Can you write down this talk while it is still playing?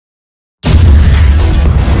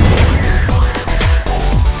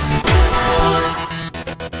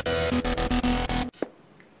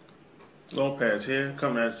Lopez here,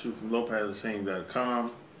 coming at you from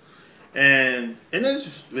LopezTheSame.com. And in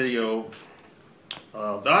this video,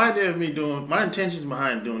 the idea of me doing, my intentions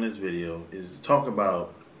behind doing this video is to talk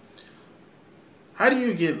about how do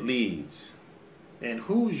you get leads and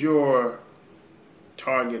who's your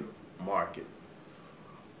target market?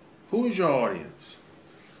 Who's your audience?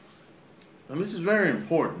 And this is very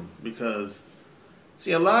important because,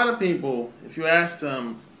 see, a lot of people, if you ask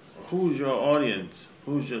them who's your audience,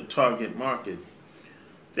 who's your target market,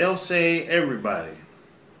 they'll say everybody.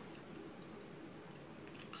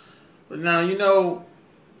 But now, you know,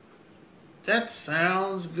 that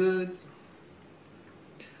sounds good,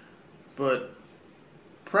 but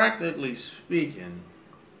practically speaking,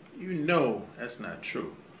 you know that's not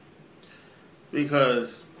true.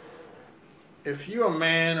 Because if you're a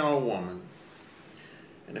man or a woman,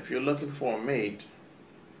 and if you're looking for a mate,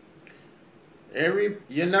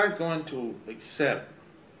 you're not going to accept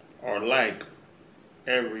or like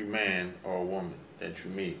every man or woman that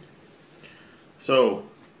you meet. So,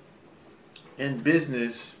 in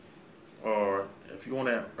business, or if you want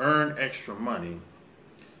to earn extra money,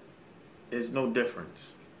 there's no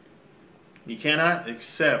difference. You cannot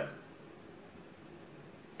accept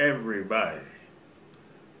everybody.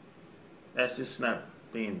 That's just not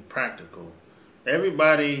being practical.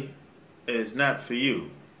 Everybody is not for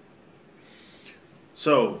you.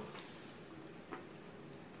 So,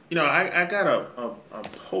 you know, I got a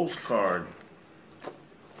postcard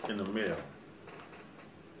in the mail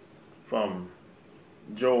from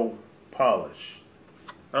Joe Polish.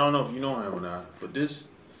 I don't know if you know him or not, but this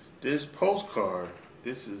postcard,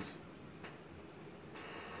 this is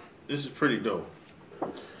pretty dope.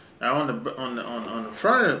 Now on the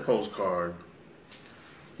front of the postcard,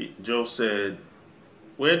 Joe said,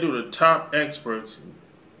 "Where do the top experts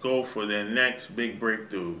go for their next big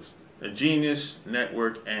breakthroughs? The Genius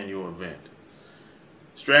Network annual event.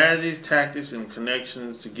 Strategies, tactics, and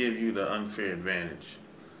connections to give you the unfair advantage."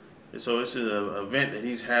 And so this is an event that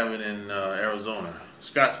he's having in Arizona,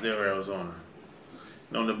 Scottsdale, Arizona.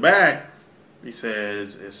 And on the back, he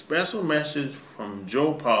says, "A special message from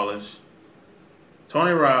Joe Polish,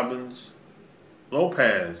 Tony Robbins,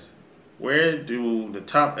 Lopez. Where do the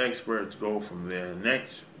top experts go from their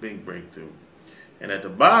next big breakthrough?" And at the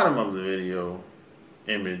bottom of the video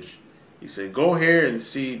image, he said, "Go here and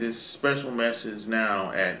see this special message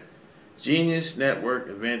now at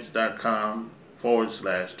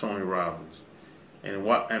geniusnetworkevents.com/Tony Robbins.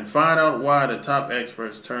 And find out why the top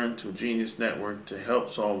experts turn to Genius Network to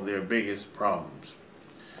help solve their biggest problems."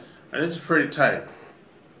 And this is pretty tight.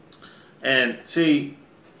 And see,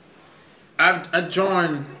 I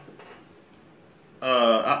joined,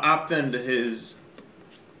 I opted into his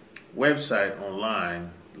website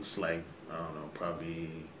online. It's like, I don't know,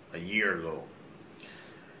 probably a year ago.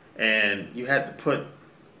 And you had to put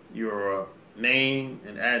your name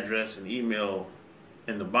and address and email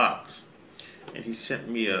in the box. And he sent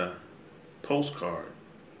me a postcard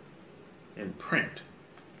in print.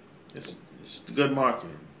 It's good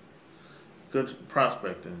marketing, good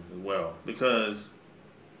prospecting as well, because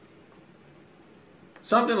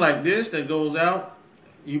something like this that goes out,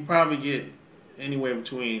 you probably get anywhere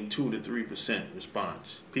between 2 to 3%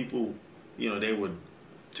 response. People, you know, they would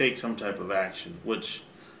take some type of action, which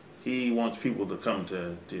he wants people to come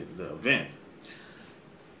to the event.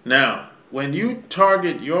 Now, when you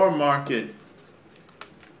target your market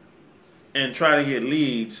and try to get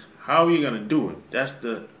leads, how are you going to do it? That's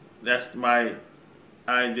my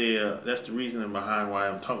idea. That's the reasoning behind why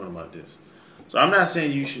I'm talking about this. So I'm not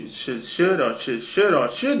saying you should or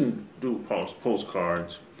shouldn't do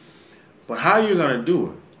postcards, but how are you going to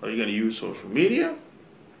do it? Are you going to use social media?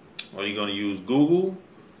 Are you going to use Google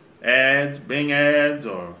ads, Bing ads,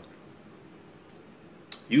 or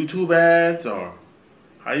YouTube ads, or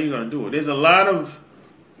how are you going to do it? There's a lot of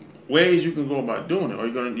ways you can go about doing it. Are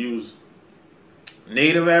you going to use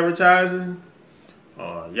native advertising,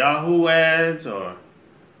 or Yahoo ads, or,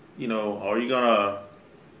 you know, are you going to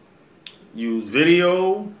use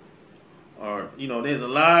video, or, you know, there's a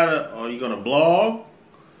lot of, are you going to blog?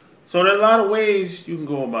 So there's a lot of ways you can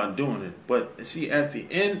go about doing it. But see, at the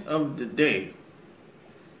end of the day,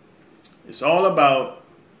 it's all about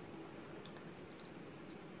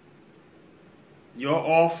your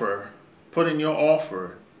offer, putting your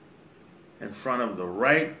offer in front of the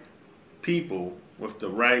right people with the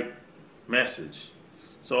right message.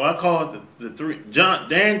 So I call it the three.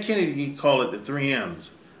 Dan Kennedy, he called it the 3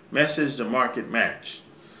 M's: message, the market, match.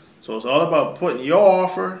 So it's all about putting your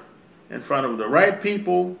offer in front of the right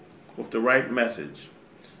people with the right message.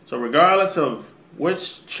 So regardless of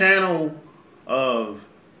which channel of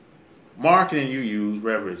marketing you use,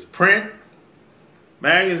 whether it's print,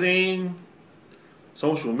 magazine,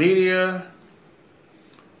 social media,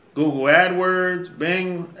 Google AdWords,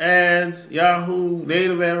 Bing ads, Yahoo,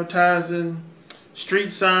 native advertising,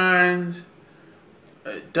 street signs.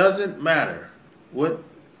 It doesn't matter what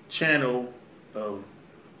channel of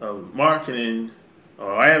marketing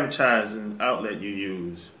or advertising outlet you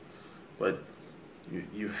use, but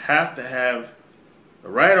you have to have the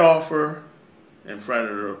right offer in front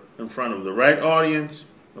of the right audience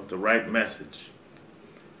with the right message.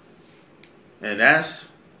 And that's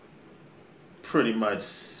pretty much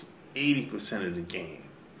 80% of the game,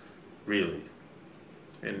 really.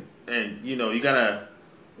 And you know, you gotta,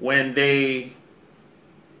 when the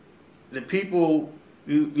people,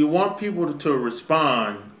 you want people to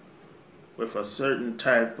respond with a certain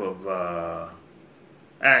type of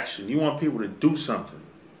action. You want people to do something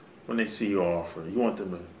when they see your offer. You want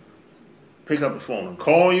them to pick up the phone and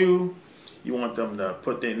call you. You want them to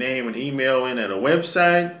put their name and email in at a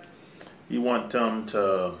website. You want them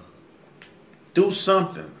to do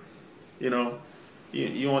something. You know,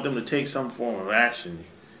 you want them to take some form of action.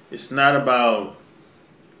 It's not about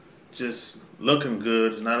just looking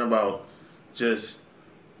good. It's not about just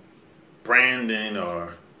branding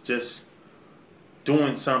or just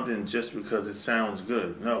doing something just because it sounds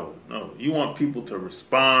good. No. You want people to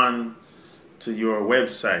respond to your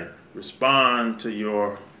website, respond to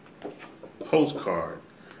your postcard,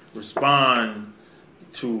 respond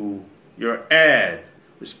to your ad,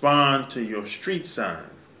 respond to your street sign.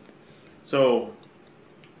 So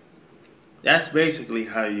that's basically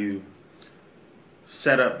how you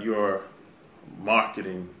set up your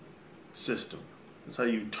marketing system. That's how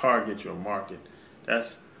you target your market.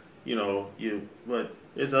 That's, you know, but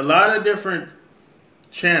it's a lot of different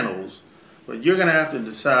channels, but you're gonna have to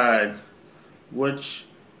decide which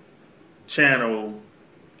channel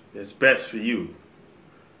is best for you.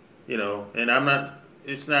 You know, and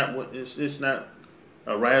it's not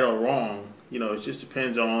a right or wrong. You know, it just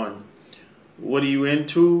depends on what are you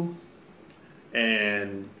into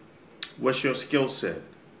and what's your skill set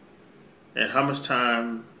and how much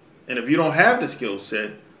time, and if you don't have the skill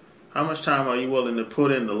set, how much time are you willing to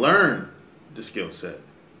put in to learn the skill set?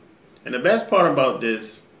 And the best part about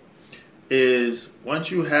this is once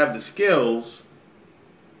you have the skills,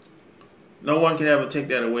 no one can ever take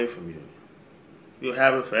that away from you. You'll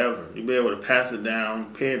have it forever. You'll be able to pass it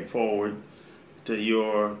down, pay it forward to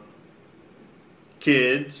your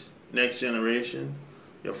kids, next generation,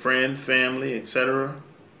 your friends, family, etc.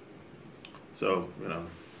 So, you know,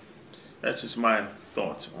 that's just my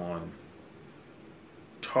thoughts on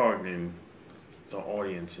targeting the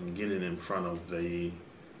audience and getting in front of the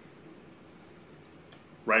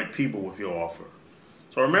right people with your offer.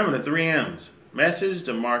 So remember the 3 M's: message,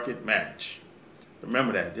 to market, match.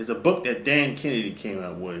 Remember that. There's a book that Dan Kennedy came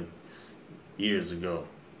out with years ago.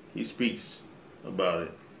 He speaks about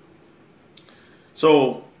it.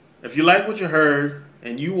 So if you like what you heard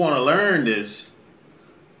and you want to learn this,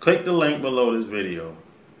 click the link below this video.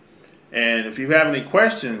 And if you have any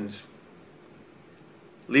questions,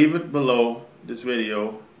 leave it below this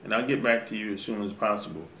video and I'll get back to you as soon as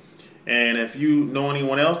possible. And if you know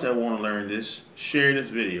anyone else that want to learn this, share this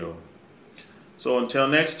video. So until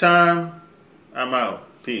next time, I'm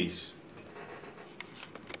out. Peace.